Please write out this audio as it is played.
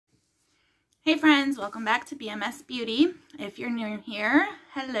Hey friends, welcome back to BMS Beauty. If you're new here,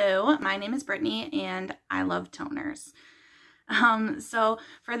 hello, my name is Brittany and I love toners. So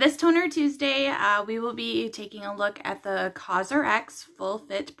for this Toner Tuesday, we will be taking a look at the Cosrx Full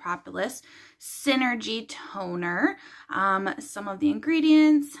Fit Propolis Synergy Toner, some of the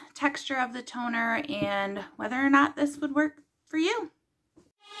ingredients, texture of the toner, and whether or not this would work for you.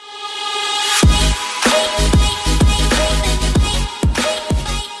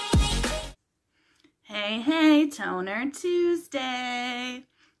 Hey, Toner Tuesday!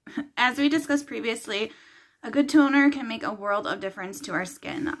 As we discussed previously, a good toner can make a world of difference to our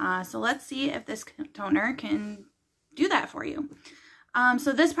skin. So let's see if this toner can do that for you.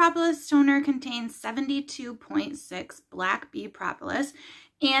 So this Propolis toner contains 72.6 black bee propolis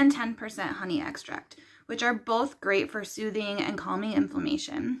and 10% honey extract, which are both great for soothing and calming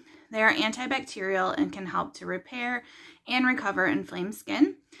inflammation. They are antibacterial and can help to repair and recover inflamed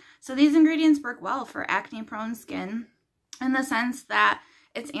skin. So these ingredients work well for acne-prone skin in the sense that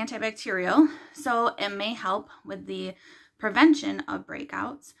it's antibacterial, so it may help with the prevention of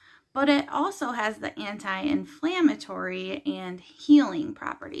breakouts, but it also has the anti-inflammatory and healing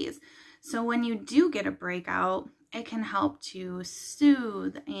properties. So when you do get a breakout, it can help to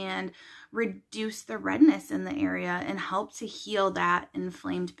soothe and reduce the redness in the area and help to heal that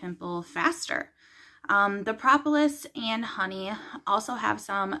inflamed pimple faster. The propolis and honey also have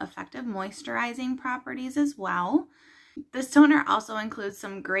some effective moisturizing properties as well. This toner also includes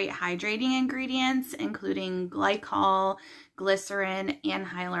some great hydrating ingredients, including glycol, glycerin, and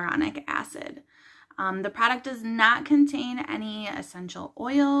hyaluronic acid. The product does not contain any essential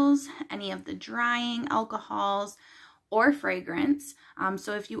oils, any of the drying alcohols, or fragrance.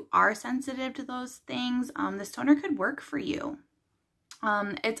 So if you are sensitive to those things, this toner could work for you.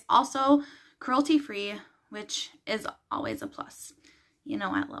 It's also cruelty-free, which is always a plus. You know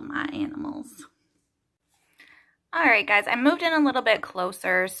I love my animals. Alright guys, I moved in a little bit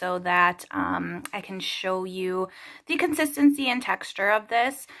closer so that I can show you the consistency and texture of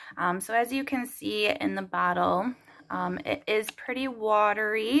this. So as you can see in the bottle, it is pretty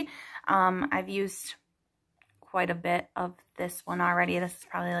watery. I've used quite a bit of this one already. This is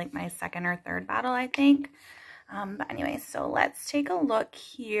probably like my second or third bottle, I think. But anyway, so let's take a look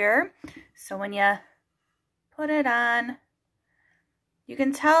here. So when you put it on, you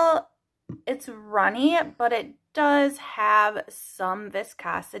can tell it's runny, but it does have some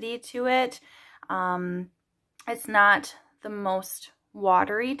viscosity to it. It's not the most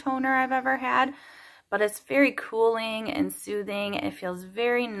watery toner I've ever had, but it's very cooling and soothing. It feels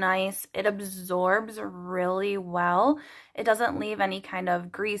very nice. It absorbs really well. It doesn't leave any kind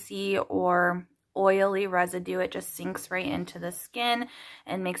of greasy or oily residue. It just sinks right into the skin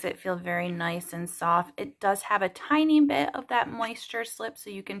and makes it feel very nice and soft. It does have a tiny bit of that moisture slip, so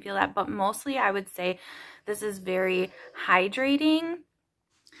you can feel that, but mostly I would say this is very hydrating.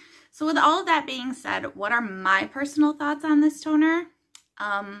 So with all of that being said, what are my personal thoughts on this toner?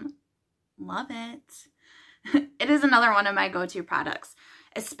 Love it. It is another one of my go-to products,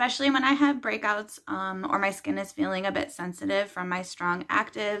 especially when I have breakouts or my skin is feeling a bit sensitive from my strong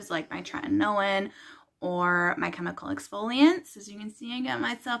actives like my tretinoin or my chemical exfoliants. As you can see, I got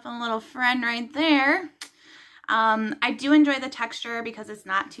myself a little friend right there. I do enjoy the texture because it's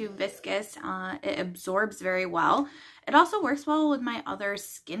not too viscous. It absorbs very well. It also works well with my other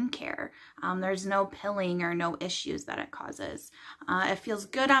skincare. There's no pilling or no issues that it causes. It feels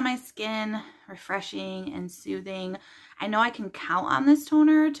good on my skin, refreshing and soothing. I know I can count on this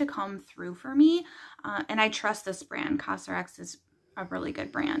toner to come through for me, and I trust this brand. Cosrx is a really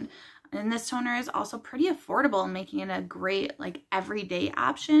good brand. And this toner is also pretty affordable, making it a great like everyday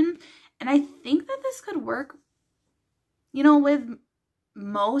option. And I think that this could work, you know, with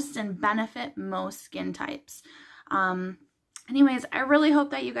most and benefit most skin types. Anyways, I really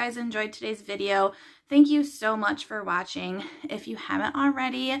hope that you guys enjoyed today's video. Thank you so much for watching. If you haven't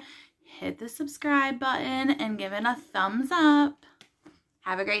already, hit the subscribe button and give it a thumbs up.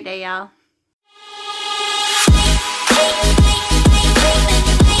 Have a great day, y'all.